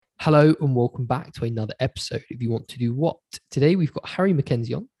Hello and welcome back to another episode of You Want to Do What. Today we've got Harry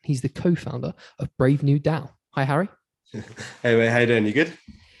Mackenzie on. He's the co-founder of Brave New DAO. Hi, Harry. Hey mate, how you doing? You good?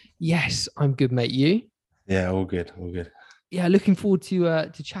 Yes, I'm good, mate. You? Yeah, all good, all good. Yeah, looking forward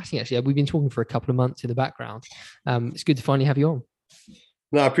to chatting. Actually, we've been talking for a couple of months in the background. It's good to finally have you on.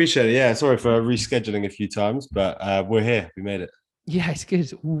 No, I appreciate it. Yeah, sorry for rescheduling a few times, but we're here. We made it. Yeah, it's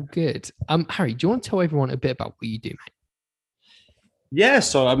good. All good. Harry, do you want to tell everyone a bit about what you do, mate? Yeah,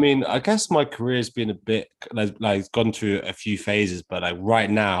 so I mean, I guess my career has been a bit like gone through a few phases, but like right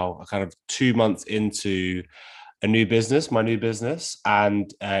now, I'm kind of 2 months into a new business, my new business,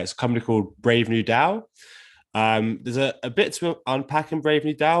 and it's a company called Brave New DAO. There's a bit to unpack in Brave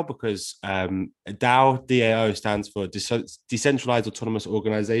New DAO because DAO, DAO stands for Decentralized Autonomous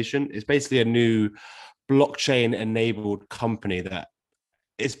Organization. It's basically a new blockchain enabled company that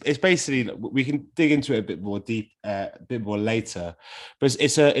it's basically we can dig into it a bit more deep a bit more later, but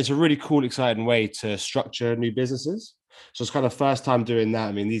it's a really cool exciting way to structure new businesses. So it's kind of first time doing that.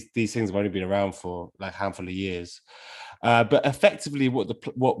 I mean, these things have only been around for like a handful of years, but effectively what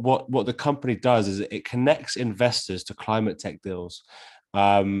the company does is it connects investors to climate tech deals.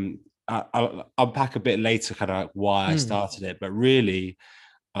 I'll unpack a bit later kind of like why I Mm, started it, but really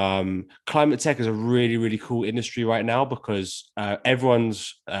climate tech is a really cool industry right now because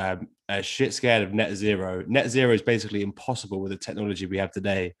everyone's shit scared of net zero. Net zero is basically impossible with the technology we have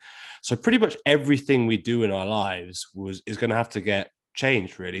today. So pretty much everything we do in our lives is going to have to get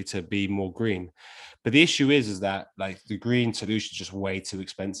changed really to be more green. But the issue is that like the green solution is just way too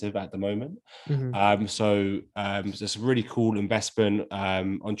expensive at the moment. mhm, There's a really cool investment,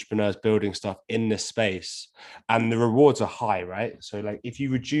 entrepreneurs building stuff in this space, and the rewards are high, right? So like if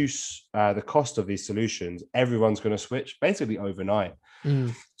you reduce the cost of these solutions, everyone's going to switch basically overnight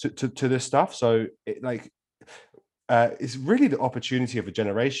mm, to this stuff. So it's really the opportunity of a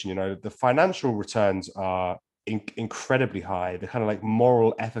generation. You know, the financial returns are incredibly high. The kind of like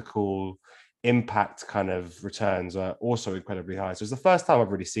moral, ethical impact kind of returns are also incredibly high. So it's the first time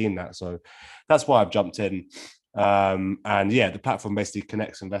I've really seen that. So that's why I've jumped in. And yeah, the platform basically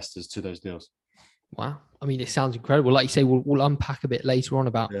connects investors to those deals. wow. I mean, it sounds incredible. Like you say, we'll unpack a bit later on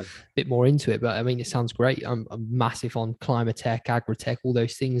about Yeah. a bit more into it. But I mean, it sounds great. I'm massive on climate tech, agri tech, all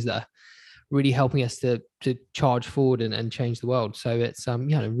those things that are really helping us to charge forward and change the world. So it's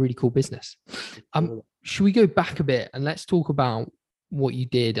yeah, a really cool business. Should we go back a bit and let's talk about what you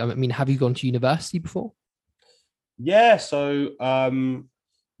did? I mean, have you gone to university before? Yeah, so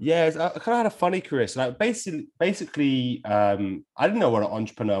yeah, I kind of had a funny career. So like basically, I didn't know what an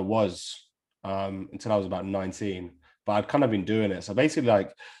entrepreneur was until I was about 19, but I'd kind of been doing it. So basically,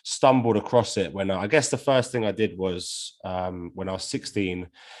 like stumbled across it when I guess the first thing I did was when I was 16,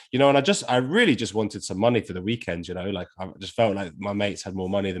 and I really just wanted some money for the weekends, like I just felt like my mates had more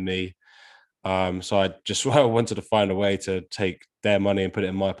money than me. So I just I wanted to find a way to take their money and put it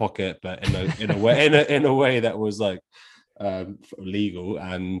in my pocket, but in a way in a way that was like legal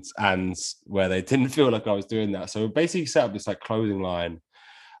and where they didn't feel like I was doing that. So basically set up this like clothing line,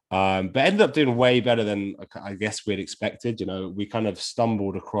 but ended up doing way better than I guess we'd expected. We kind of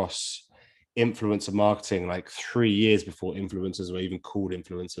stumbled across influencer marketing like 3 years before influencers were even called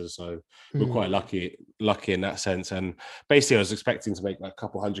influencers. So we're Mm, quite lucky in that sense. And basically, I was expecting to make like a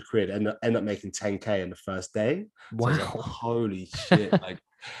couple hundred quid, and end up making 10K in the first day. So I was like, wow. holy shit! Like,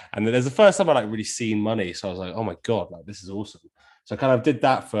 and then there's the first time I like really seen money. So I was like, oh my god, like this is awesome. So I kind of did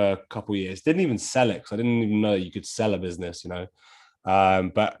that for a couple of years. Didn't even sell it because I didn't even know you could sell a business.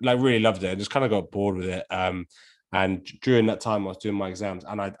 But like really loved it. I just kind of got bored with it. And during that time, I was doing my exams,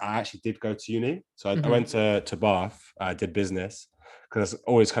 and I actually did go to uni. So I Hmm. went to Bath. I did business because it's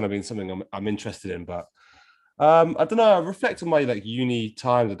always kind of been something I'm interested in. But I don't know. I reflect on my like uni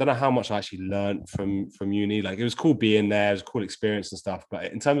times. I don't know how much I actually learned from uni. Like it was cool being there. It was a cool experience and stuff. But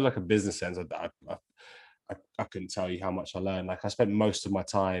in terms of like a business sense, I couldn't tell you how much I learned. Like I spent most of my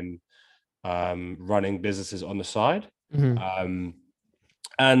time running businesses on the side. Hmm. Um,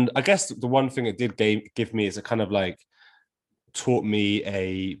 and I guess the one thing it did give me is a kind of like taught me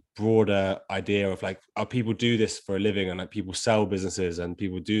a broader idea of like people do this for a living and like people sell businesses and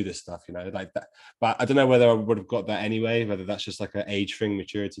people do this stuff, like that. But I don't know whether I would have got that anyway, whether that's just like an age thing,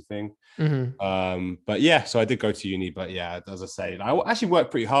 maturity thing. Hmm. But yeah, so I did go to uni, but yeah, as I say, I actually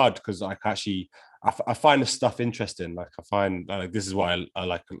worked pretty hard because like actually I find the stuff interesting. Like I find like this is what I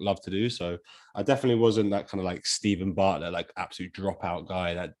like love to do. So I definitely wasn't that kind of like Stephen Bartlett, like absolute dropout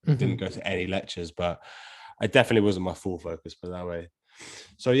guy that didn't Hmm. go to any lectures, but I definitely wasn't my full focus, put that way.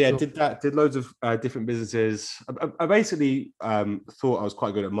 So yeah, Sure. did loads of different businesses. I basically thought I was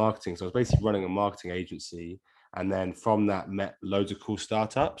quite good at marketing, so I was basically running a marketing agency, And then from that, met loads of cool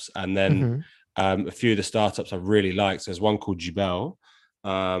startups. And then Hmm. a few of the startups I really liked. There's one called Jubel,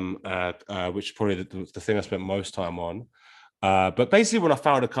 which is probably the thing I spent most time on. But basically, when I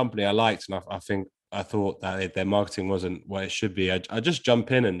found a company I liked, and I thought that their marketing wasn't what it should be, I just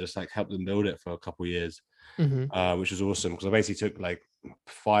jump in and just like help them build it for a couple of years, Hmm. which was awesome because I basically took like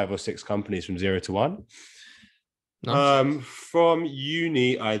 5 or 6 companies from 0 to 1. Nice. From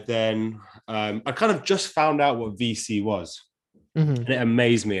uni, I kind of just found out what VC was. Hmm. And it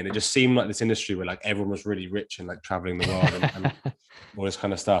amazed me, and it just seemed like this industry where like everyone was really rich and like traveling the world and all this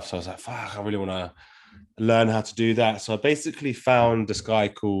kind of stuff. So I was like, fuck, I really want to learn how to do that. So I basically found this guy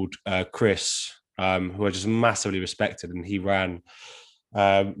called Chris, who I just massively respected, and he ran.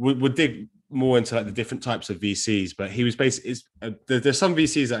 We'll dig more into like the different types of VCs, but he was basically there's some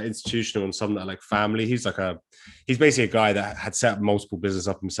VCs that are institutional and some that are like family. He's basically a guy that had set up multiple business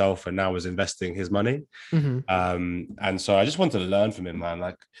up himself and now was investing his money. Hmm. And so I just wanted to learn from him, man,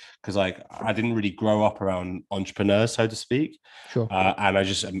 like because like I didn't really grow up around entrepreneurs, so to speak. Sure. And I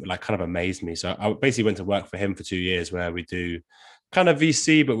just like kind of amazed me. So I basically went to work for him for 2 years where we do kind of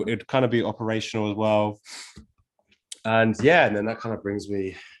VC, but it'd kind of be operational as well. And yeah, and then that kind of brings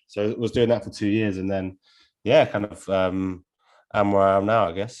me. So I was doing that for 2 years, and then yeah, kind of am where I am now,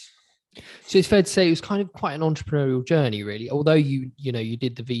 I guess. So it's fair to say it was kind of quite an entrepreneurial journey, really. Although you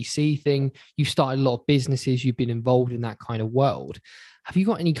did the VC thing, you started a lot of businesses, you've been involved in that kind of world. Have you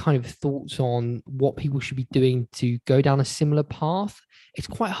got any kind of thoughts on what people should be doing to go down a similar path? It's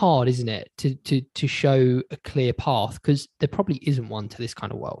quite hard, isn't it, to show a clear path because there probably isn't one to this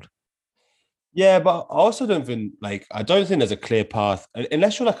kind of world. Yeah, but I don't think there's a clear path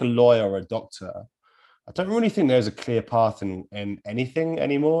unless you're like a lawyer or a doctor. I don't really think there's a clear path in anything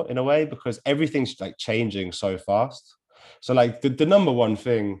anymore in a way because everything's like changing so fast. So like the number one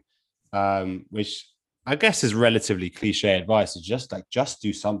thing, which I guess is relatively cliche advice, is just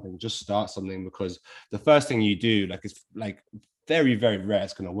do something, just start something because the first thing you do like is like very, very rare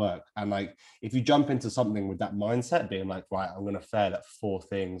it's gonna work. And like if you jump into something with that mindset, being like, right, I'm gonna fail at 4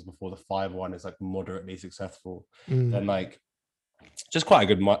 things before the 5 one is like moderately successful, Mm. then like just quite a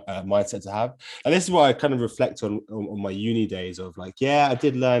good mindset to have. And this is what I kind of reflect on my uni days of like, yeah, I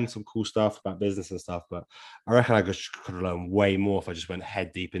did learn some cool stuff about business and stuff, but I reckon I could learn way more if I just went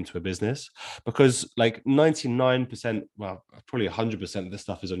head deep into a business because like 99%, well, probably 100% of this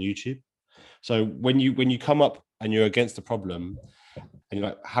stuff is on YouTube. So when you come up and you're against the problem and you're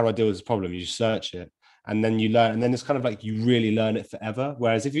like, how do I deal with this problem? You search it and then you learn, and then it's kind of like you really learn it forever.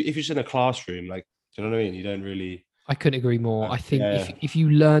 Whereas if you're just in a classroom, like, do you know what I mean? You don't really, I couldn't agree more. I think yeah. if you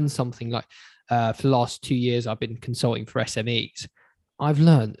learn something like for the last 2 years, I've been consulting for SMEs. I've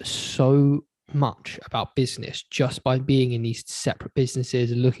learned so much about business just by being in these separate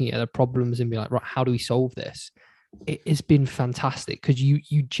businesses and looking at the problems and be like, right, how do we solve this? It has been fantastic because you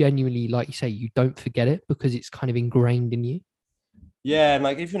genuinely, like you say, you don't forget it because it's kind of ingrained in you. Yeah, and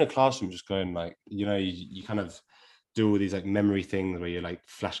like if you're in a classroom, just going like, you kind of do all these like memory things where you're like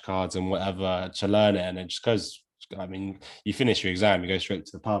flashcards and whatever to learn it, and it just goes. I mean, you finish your exam, you go straight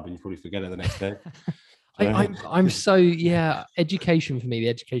to the pub, and you probably forget it the next day. I'm so, yeah. Education for me, the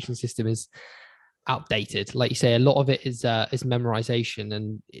education system is outdated. Like you say, a lot of it is memorization,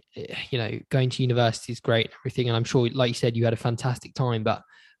 and going to university is great and everything. And I'm sure, like you said, you had a fantastic time. But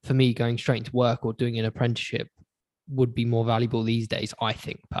for me, going straight into work or doing an apprenticeship would be more valuable these days, I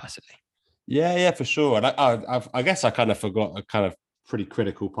think personally. Yeah, for sure. And I guess I kind of forgot a kind of pretty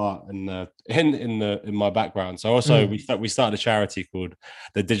critical part in my background. So also Mm. we started a charity called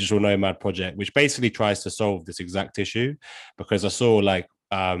the Digital Nomad Project, which basically tries to solve this exact issue, because I saw like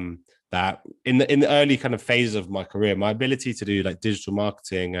that in the early kind of phases of my career, my ability to do like digital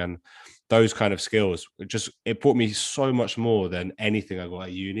marketing and those kind of skills it brought me so much more than anything I got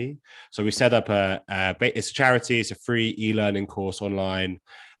at uni. So we set up it's a charity, it's a free e-learning course online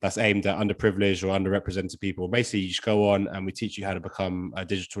that's aimed at underprivileged or underrepresented people. Basically, you just go on and we teach you how to become a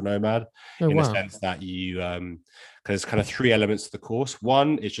digital nomad Oh in the wow. sense that because there's kind of 3 elements to the course.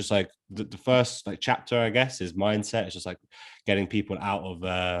 One is just like the first like chapter, I guess, is mindset. It's just like getting people out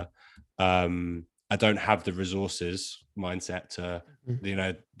of I don't have the resources mindset to,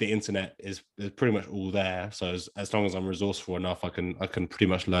 Mhm. the internet is pretty much all there. So as long as I'm resourceful enough, I can pretty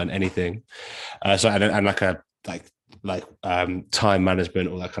much learn anything. So and like time management,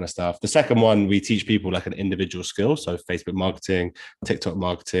 all that kind of stuff. The second one, we teach people like an individual skill, so Facebook marketing, TikTok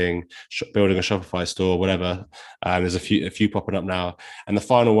marketing, building a Shopify store, whatever. There's a few popping up now, and the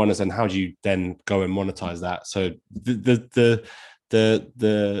final one is then how do you then go and monetize that. So the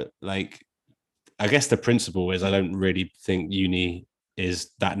like, I guess the principle is I don't really think uni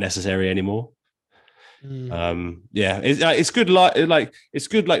is that necessary anymore. Mm, Yeah, it's good like it's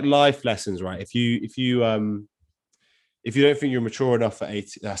good like life lessons, right? If you don't think you're mature enough for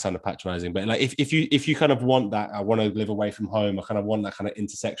 18, that sounded patronizing, but like if you kind of want that, I want to live away from home, I kind of want that kind of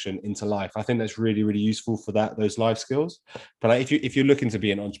intersection into life. I think that's really, really useful for those life skills. But like if you're looking to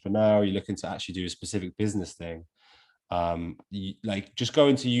be an entrepreneur, you're looking to actually do a specific business thing, like just go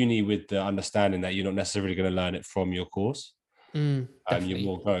into uni with the understanding that you're not necessarily going to learn it from your course. You're definitely.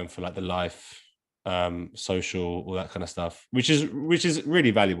 more going for like the life, social, all that kind of stuff, which is really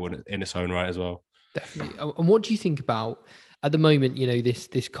valuable in its own right as well. Definitely. And what do you think about at the moment,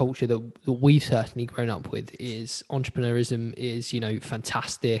 this culture that we've certainly grown up with is entrepreneurism is,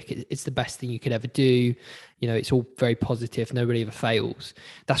 fantastic. It's the best thing you could ever do. It's all very positive. Nobody ever fails.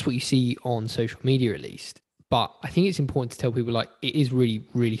 That's what you see on social media, at least. But I think it's important to tell people like it is really,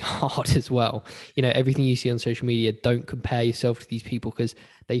 really hard as well. Everything you see on social media, don't compare yourself to these people because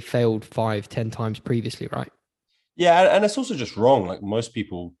they failed 5, 10 times previously, right? Yeah, and it's also just wrong. Like most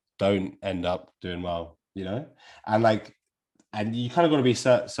people don't end up doing well, and like, and you kind of got to be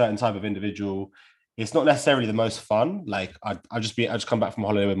certain type of individual. It's not necessarily the most fun. Like I just come back from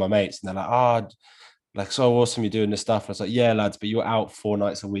holiday with my mates, and they're like, like so awesome, you're doing this stuff. And I was like, yeah, lads, but you're out 4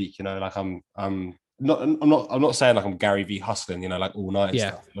 nights a week, like I'm not saying like I'm Gary V hustling, like all night and Yeah.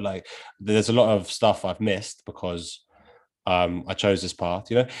 stuff, but like there's a lot of stuff I've missed because I chose this path.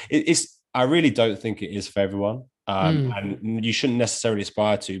 It's I really don't think it is for everyone, Mm, and you shouldn't necessarily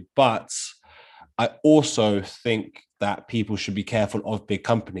aspire to. But I also think that people should be careful of big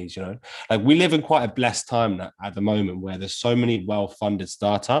companies. Like we live in quite a blessed time at the moment where there's so many well-funded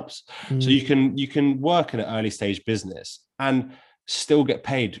startups, so mm, you can work in an early stage business and still get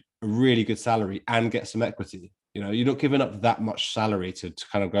paid a really good salary and get some equity. You're not giving up that much salary to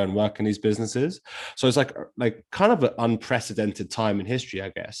kind of go and work in these businesses. So it's like kind of an unprecedented time in history, I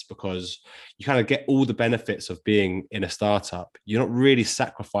guess, because you kind of get all the benefits of being in a startup. You're not really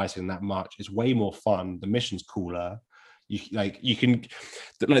sacrificing that much. It's way more fun. The mission's cooler. You can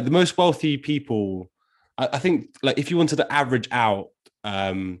like the most wealthy people. I think like if you wanted to average out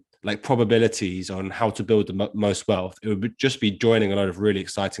like probabilities on how to build the most wealth, it would just be joining a lot of really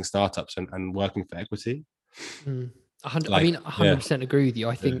exciting startups and working for equity. mm. I Like, mean, yeah, 100% agree with you.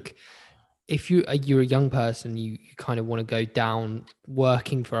 I yeah. think if you're a young person, you kind of want to go down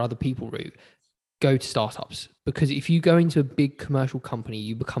working for other people route, go to startups, because if you go into a big commercial company,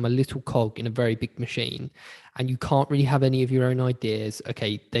 you become a little cog in a very big machine and you can't really have any of your own ideas.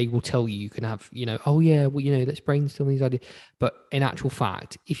 Okay, they will tell you can have, oh yeah, well, let's brainstorm these ideas. But in actual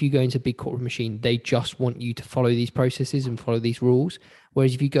fact, if you go into a big corporate machine, they just want you to follow these processes and follow these rules.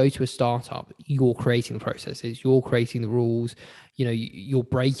 Whereas if you go to a startup, you're creating the processes, you're creating the rules, you're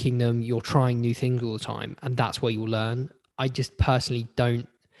breaking them, you're trying new things all the time, and that's where you'll learn. I just personally don't.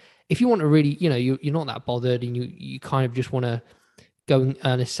 If you want to really, you're not that bothered and you kind of just want to go and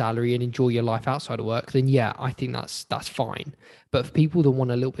earn a salary and enjoy your life outside of work, then yeah, I think that's fine. But for people that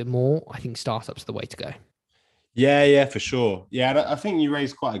want a little bit more, I think startups are the way to go. Yeah, for sure. Yeah, and I think you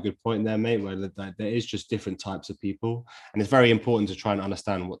raised quite a good point there, mate, where there is just different types of people. And it's very important to try and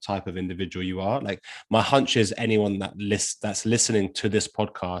understand what type of individual you are. Like my hunch is anyone that's listening to this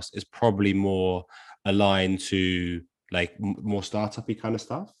podcast is probably more aligned to like more startup-y kind of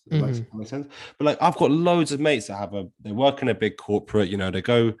stuff. It Hmm. makes sense. But like I've got loads of mates that they work in a big corporate, they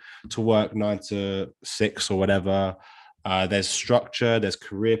go to work 9 to 6 or whatever. There's structure, there's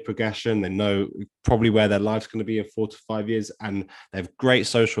career progression. They know probably where their life's going to be in 4 to 5 years, and they have great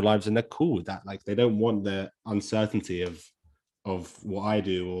social lives, and they're cool with that. Like they don't want the uncertainty of what I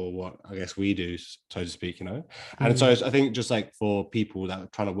do or what I guess we do, so to speak. And so Mm. I think just like for people that are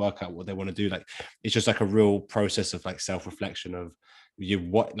trying to work out what they want to do, like it's just like a real process of like self-reflection of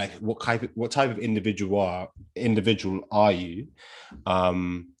what type of individual are you,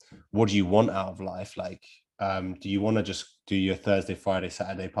 what do you want out of life, like do you want to just do your Thursday, Friday,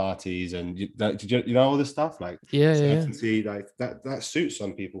 Saturday parties and all this stuff like Yeah, yeah, yeah. certainty, like that suits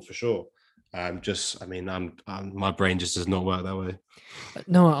some people for sure. Just I mean, my brain just does not work that way.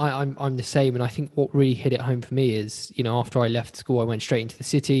 No, I'm the same, and I think what really hit it home for me is, after I left school, I went straight into the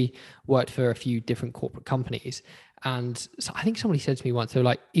city, worked for a few different corporate companies, and so I think somebody said to me once, they're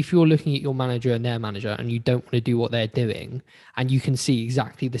like, if you're looking at your manager and their manager, and you don't want to do what they're doing, and you can see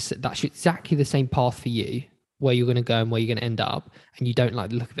that's exactly the same path for you, where you're going to go and where you're going to end up, and you don't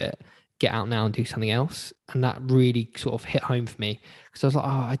like the look of it, get out now and do something else. And that really sort of hit home for me because I was like, oh,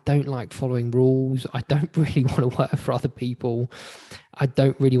 I don't like following rules. I don't really want to work for other people. I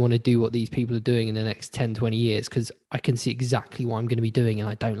don't really want to do what these people are doing in the next 10, 20 years because I can see exactly what I'm going to be doing and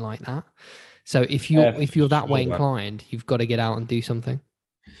I don't like that. So if you're Yeah, if you're that way sure, man. inclined, you've got to get out and do something.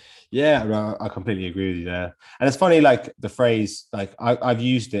 Yeah, no, I completely agree with you there. And it's funny, like the phrase, like I've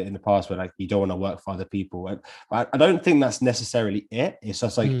used it in the past where like you don't want to work for other people. And but I don't think that's necessarily it. It's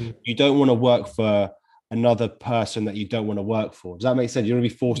just like Mm, you don't want to work for another person that you don't want to work for. Does that make sense? You don't want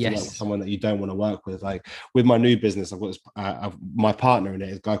to be forced to work with yes. someone that you don't want to work with. Like with my new business, I've got this, my partner in it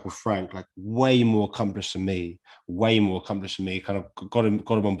is a guy called Frank, like way more accomplished than me, way more accomplished than me. Kind of got him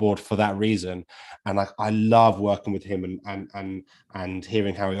on board for that reason. And like I love working with him and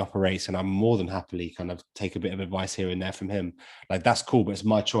hearing how he operates. And I'm more than happily kind of take a bit of advice here and there from him. Like that's cool, but it's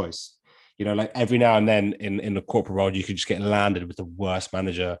my choice. You know, like every now and then in the corporate world, you could just get landed with the worst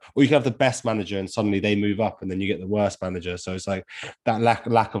manager, or you can have the best manager and suddenly they move up and then you get the worst manager. So it's like that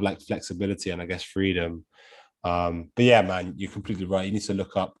lack of like flexibility and I guess freedom. But yeah, man, you're completely right. You need to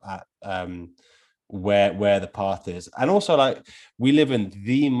look up at where the path is. And also like we live in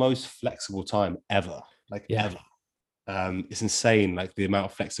the most flexible time ever, like Yeah. ever. It's insane, like the amount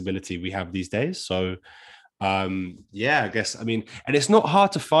of flexibility we have these days. So, yeah, I guess I mean, and it's not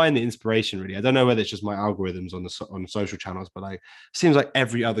hard to find the inspiration. Really, I don't know whether it's just my algorithms on social channels, but like, it seems like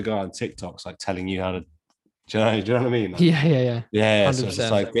every other guy on TikTok's like telling you how to. Do you know what I mean? Like, Yeah. Yeah. Yeah. yeah, so it's 100%.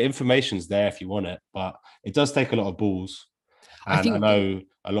 like the information's there if you want it, but it does take a lot of balls. I And I think, know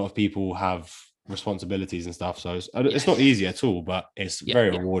a lot of people have responsibilities and stuff, so it's not yes. easy at all, but it's Yeah. very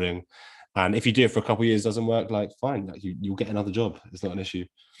rewarding. And if you do it for a couple of years, doesn't work, like fine, like you'll get another job. It's not an issue.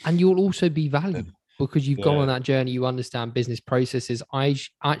 And you'll also be valued because you've gone on Yeah, that journey. You understand business processes.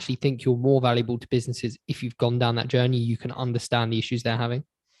 Actually think you're more valuable to businesses if you've gone down that journey. You can understand the issues they're having.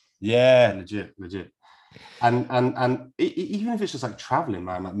 yeah, legit, legit. Even if it's just like traveling,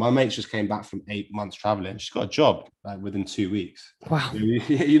 man. Like my mates just came back from 8 months traveling. She's got a job like within 2 weeks. Wow.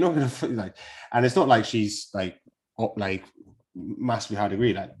 You're not gonna like, and it's not like she's like massively high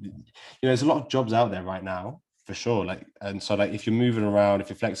degree. Like there's a lot of jobs out there right now for sure. Like, and so like if you're moving around, if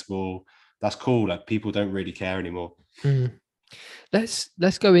you're flexible, that's cool. Like people don't really care anymore. Mm.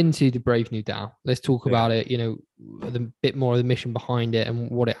 Let's go into the Brave New Dow. Let's talk Yeah. about it. The bit more of the mission behind it and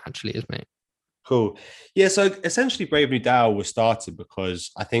what it actually is, mate. Cool. Yeah, so essentially Brave New Dow was started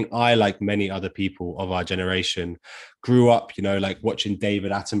because I think I, like many other people of our generation, grew up, like watching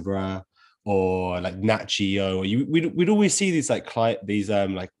David Attenborough or like Nat Geo. We'd always see these like these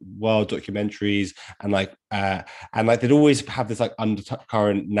like world documentaries and like they'd always have this like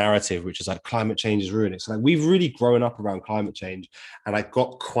undercurrent narrative, which is like climate change is ruining it. So like we've really grown up around climate change, and I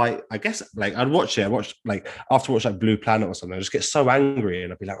got quite, I guess, like I'd watch it. I watched like after watch like Blue Planet or something. I just get so angry,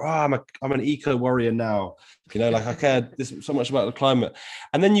 and I'd be like, "Oh, I'm an eco warrior now." Like I care so much about the climate,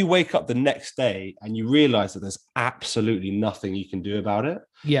 and then you wake up the next day and you realize that there's absolutely nothing you can do about it.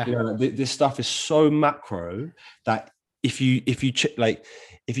 Yeah. Like, this stuff is so macro that like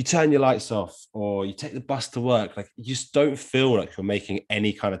if you turn your lights off or you take the bus to work, like you just don't feel like you're making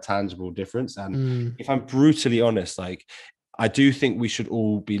any kind of tangible difference. And Mm. if I'm brutally honest, like I do think we should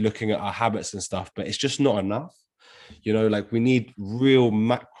all be looking at our habits and stuff, but it's just not enough. Like we need real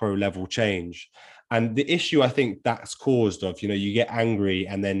macro level change. And the issue I think that's caused of, you get angry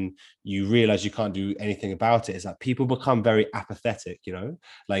and then you realize you can't do anything about it is that people become very apathetic,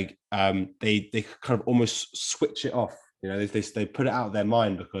 like they kind of almost switch it off. They put it out of their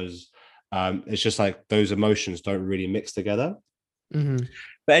mind because it's just like those emotions don't really mix together. Mm-hmm.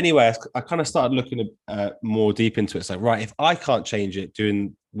 But anyway, I kind of started looking more deep into it. It's like, right, if I can't change it,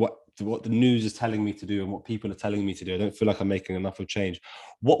 doing what the news is telling me to do and what people are telling me to do, I don't feel like I'm making enough of change.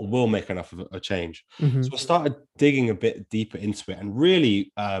 What will make enough of a change? Mm-hmm. So I started digging a bit deeper into it, and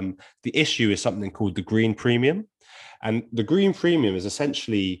really, the issue is something called the green premium, and the green premium is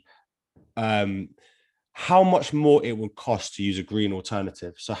essentially how much more it would cost to use a green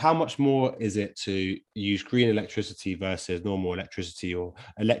alternative. So how much more is it to use green electricity versus normal electricity, or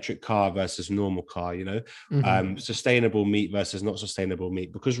electric car versus normal car, Mm-hmm. sustainable meat versus not sustainable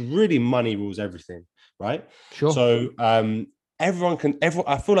meat, because really money rules everything, right? Sure. So I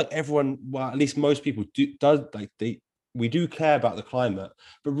feel like everyone, well, at least most people does like we do care about the climate,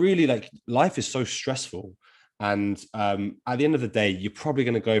 but really like life is so stressful. And at the end of the day, you're probably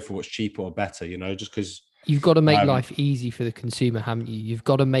going to go for what's cheaper or better, just because. You've got to make life easy for the consumer, haven't you? You've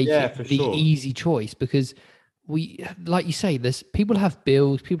got to make Yeah, it for the sure. easy choice because like you say, there's people have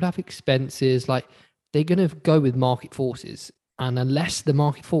bills, people have expenses, like they're going to go with market forces. And unless the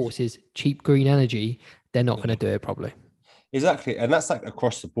market force is cheap green energy, they're not going to do it properly. Exactly, and that's like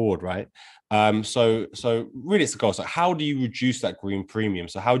across the board, right? So really, it's the goal. So how do you reduce that green premium?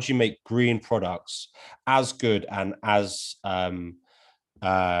 So how do you make green products as good and as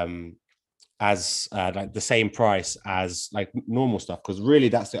as like the same price as like normal stuff, because really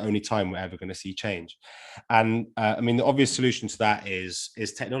that's the only time we're ever going to see change. And I mean, the obvious solution to that is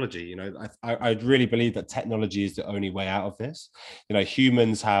technology. You know, I really believe that technology is the only way out of this. You know,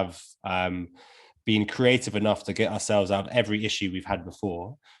 humans have been creative enough to get ourselves out of every issue we've had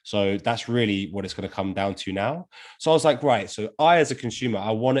before. So that's really what it's going to come down to now. So I was like, right, so I, as a consumer,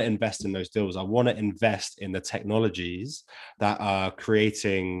 I want to invest in those deals. I want to invest in the technologies that are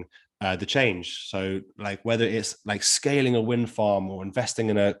creating the change. So like whether it's like scaling a wind farm or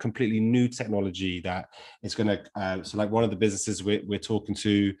investing in a completely new technology that is going to, so like one of the businesses we're talking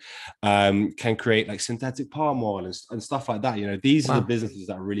to can create like synthetic palm oil and stuff like that. You know, these are the businesses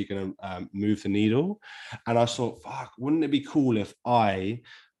that are really going to move the needle. And I thought, fuck, wouldn't it be cool if I,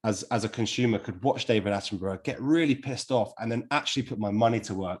 as a consumer, could watch David Attenborough, get really pissed off, and then actually put my money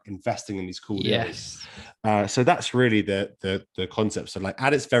to work investing in these cool deals. So that's really the concept. So like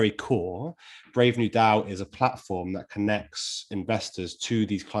at its very core, Brave New DAO is a platform that connects investors to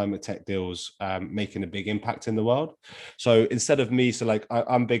these climate tech deals, making a big impact in the world. So instead of me, so like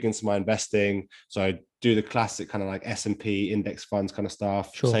I'm big into my investing, so I do the classic kind of like S&P index funds kind of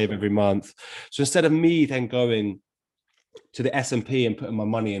stuff, save every month. So instead of me then going to the S&P and putting my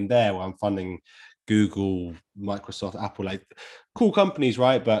money in there where I'm funding Google, Microsoft, Apple, like cool companies,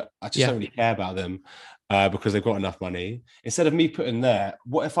 right? But I just don't really care about them because they've got enough money. Instead of me putting there,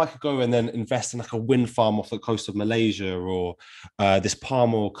 what if I could go and then invest in like a wind farm off the coast of Malaysia, or this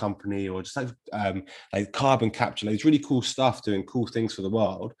palm oil company, or just like carbon capture, like it's really cool stuff, doing cool things for the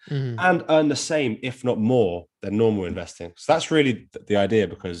world, and earn the same, if not more, than normal investing. So that's really the idea,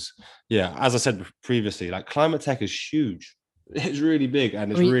 because as I said previously, like climate tech is huge. It's really big, and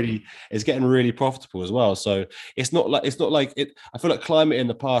it's getting really profitable as well. So it's not like it. I feel like climate in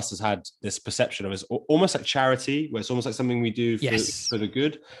the past has had this perception of it's almost like charity, where it's almost like something we do for the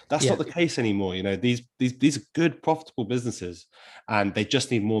good. That's not the case anymore. You know, these are good, profitable businesses, and they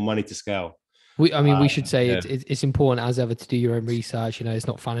just need more money to scale. We should say it's important as ever to do your own research. You know, it's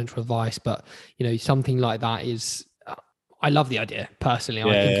not financial advice, but you know, something like that is. I love the idea personally. I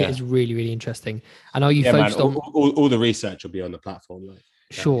think it is really, really interesting. And are you focused on all the research will be on the platform? Like,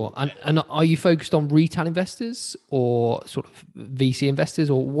 sure. And are you focused on retail investors or sort of VC investors,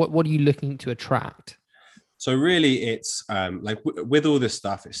 or what are you looking to attract? So really, it's like with all this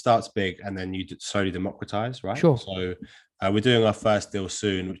stuff, it starts big and then you slowly democratize, right? Sure. So we're doing our first deal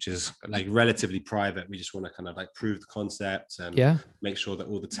soon, which is like relatively private. We just want to kind of like prove the concept and make sure that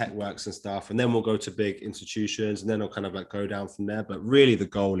all the tech works and stuff. And then we'll go to big institutions, and then it'll kind of like go down from there. But really, the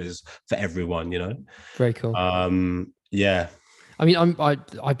goal is for everyone, you know. Very cool. Yeah. I mean,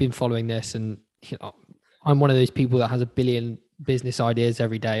 I've been following this, and you know, I'm one of those people that has a billion business ideas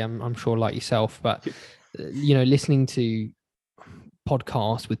every day. I'm sure, like yourself, but you know, listening to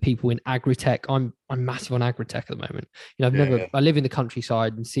podcasts with people in agri-tech, I'm massive on agri-tech at the moment. You know, I live in the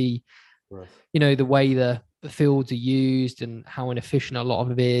countryside and see, you know, the way the fields are used and how inefficient a lot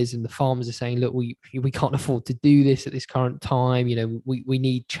of it is, and the farmers are saying, look, we can't afford to do this at this current time. You know, we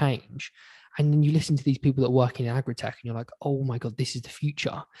need change. And then you listen to these people that work in agri-tech, and you're like, oh my God, this is the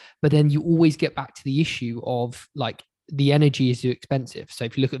future. But then you always get back to the issue of like the energy is too expensive. So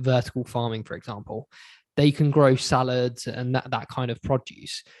if you look at vertical farming, for example, they can grow salads and that kind of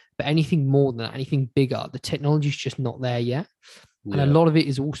produce, but anything more than that, anything bigger, the technology is just not there yet. And a lot of it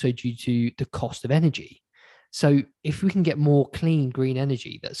is also due to the cost of energy. So if we can get more clean green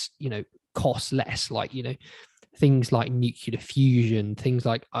energy that's, you know, costs less, like, you know, things like nuclear fusion, things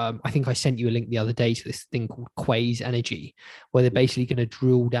like I think I sent you a link the other day to this thing called Quaise Energy, where they're basically going to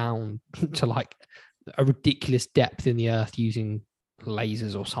drill down to like a ridiculous depth in the earth using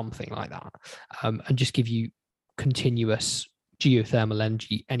lasers or something like that, and just give you continuous geothermal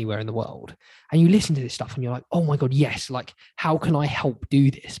energy anywhere in the world. And you listen to this stuff and you're like, oh my God, yes, like how can I help do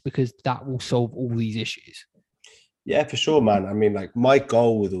this, because that will solve all these issues. Yeah, for sure, man. I mean, like my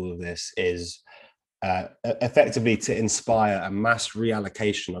goal with all of this is effectively to inspire a mass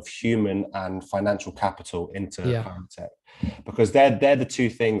reallocation of human and financial capital into climate tech, because they're the two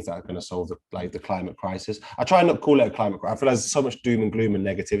things that are going to solve the climate crisis. I try and not call it a climate crisis. I feel like there's so much doom and gloom and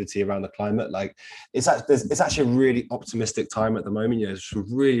negativity around the climate. Like it's actually a really optimistic time at the moment. You know, there's some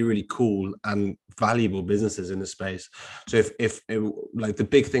really, really cool and valuable businesses in this space. So if like the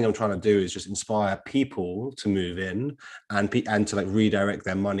big thing I'm trying to do is just inspire people to move in and to like redirect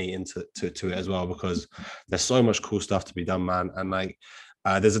their money into it as well, because there's so much cool stuff to be done, man. And like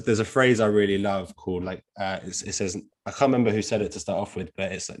there's a phrase I really love called like it says, I can't remember who said it to start off with,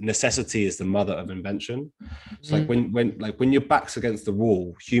 but it's like necessity is the mother of invention. So like when your back's against the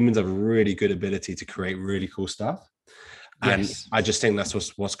wall, humans have a really good ability to create really cool stuff. And Yes. I just think that's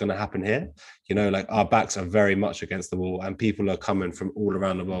what's going to happen here. You know, like our backs are very much against the wall, and people are coming from all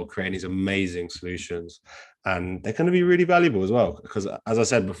around the world creating these amazing solutions. And they're going to be really valuable as well. Because as I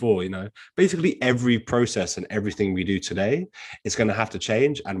said before, you know, basically every process and everything we do today is going to have to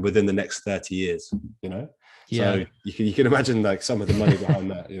change, and within the next 30 years, you know. Yeah. So you can imagine like some of the money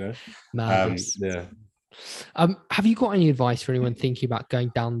behind that, you know. Madness. Yeah. Have you got any advice for anyone thinking about going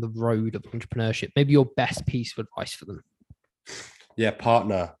down the road of entrepreneurship? Maybe your best piece of advice for them? Yeah,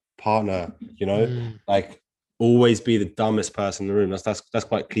 partner, you know, Mm. like always be the dumbest person in the room. That's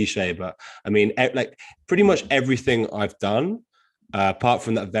quite cliche, but I mean, like pretty much everything I've done, apart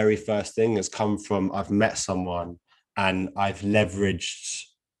from that very first thing, has come from I've met someone and I've leveraged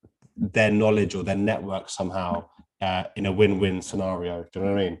their knowledge or their network somehow in a win-win scenario. Do you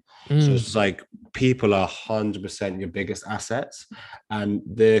know what I mean? So it's like people are 100% your biggest assets, and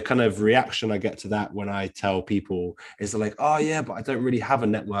the kind of reaction I get to that when I tell people is like, "Oh yeah, but I don't really have a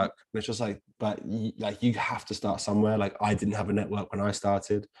network." And it's just like, but you have to start somewhere. Like I didn't have a network when I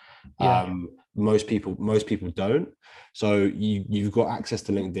started. Yeah. Most people don't. So you've got access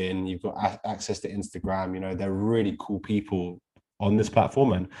to LinkedIn, you've got access to Instagram. You know, they're really cool people on this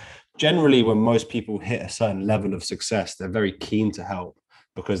platform, and generally when most people hit a certain level of success, they're very keen to help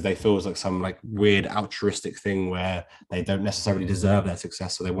because they feel it's like some like weird altruistic thing where they don't necessarily deserve their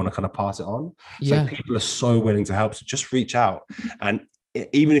success, so they want to kind of pass it on. Yeah. So people are so willing to help, so just reach out. And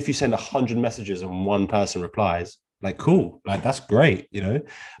even if you send 100 messages and one person replies, like cool, like that's great, you know.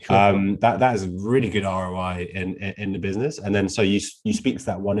 Sure. That is a really good ROI in the business. And then so you speak to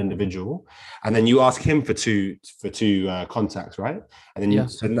that one individual, and then you ask him for two contacts, right? And then Yeah.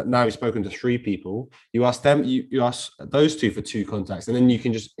 so now you've spoken to 3 people. You ask them, you ask those 2 for 2 contacts, and then you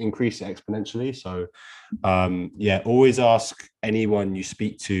can just increase it exponentially. So yeah, always ask anyone you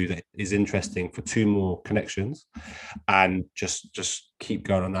speak to that is interesting for 2 more connections, and just keep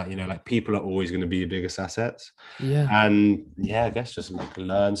going on that. You know, like people are always going to be your biggest assets. Yeah. And yeah, I guess just like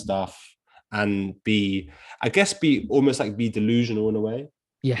learn stuff and be almost like be delusional in a way.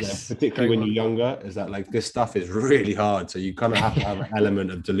 You know, Yes. particularly Great when one. you're younger, is that like this stuff is really hard. So you kind of have to have an element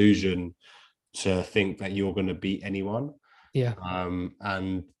of delusion to think that you're going to beat anyone. Yeah.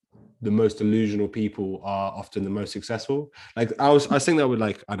 And the most delusional people are often the most successful. Like I think that would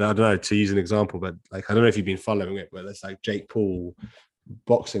like, I don't know, to use an example, but like, I don't know if you've been following it, but it's like Jake Paul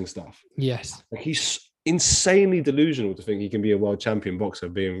boxing stuff. Yes. Like he's insanely delusional to think he can be a world champion boxer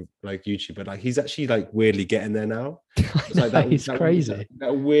being like YouTuber. Like he's actually like weirdly getting there now. It's like that, It's crazy.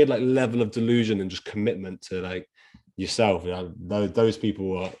 that weird like level of delusion and just commitment to like yourself. You know, those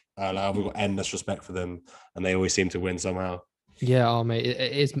people are like, I've got endless respect for them, and they always seem to win somehow. Yeah, oh mate,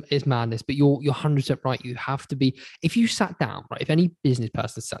 it's madness. But you're 100% right. You have to be, if you sat down, right? If any business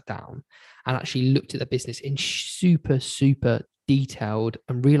person sat down and actually looked at their business in super detailed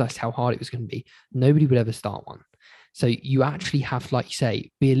and realized how hard it was going to be, nobody would ever start one. So you actually have, like you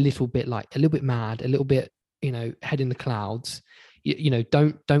say, be a little bit mad, a little bit, you know, head in the clouds. You know,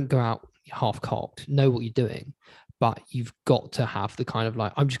 don't go out half cocked. Know what you're doing, but you've got to have the kind of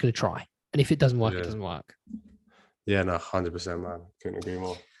like, I'm just going to try, and if it doesn't work, it doesn't work. Yeah, no, 100%, man. Couldn't agree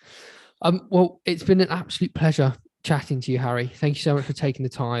more. Well, it's been an absolute pleasure chatting to you, Harry. Thank you so much for taking the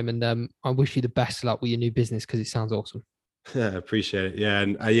time, and I wish you the best luck with your new business because it sounds awesome. Yeah, appreciate it. Yeah,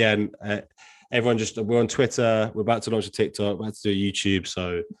 and everyone, just we're on Twitter. We're about to launch a TikTok. We're about to do a YouTube.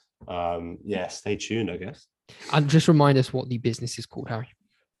 So yeah, stay tuned, I guess. And just remind us what the business is called, Harry.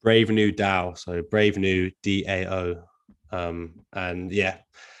 Brave New DAO. So Brave New DAO. And yeah,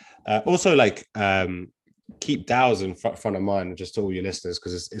 also like keep DAOs in front of mind, just to all your listeners,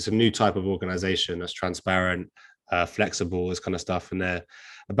 because it's a new type of organization that's transparent, flexible, this kind of stuff, and they're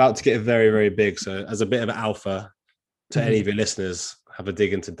about to get very, very big. So as a bit of an alpha to any of your listeners, have a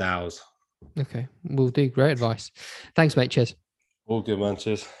dig into DAOs. Okay, we'll do. Great advice. Thanks, mate. Cheers. All good, man.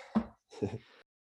 Cheers.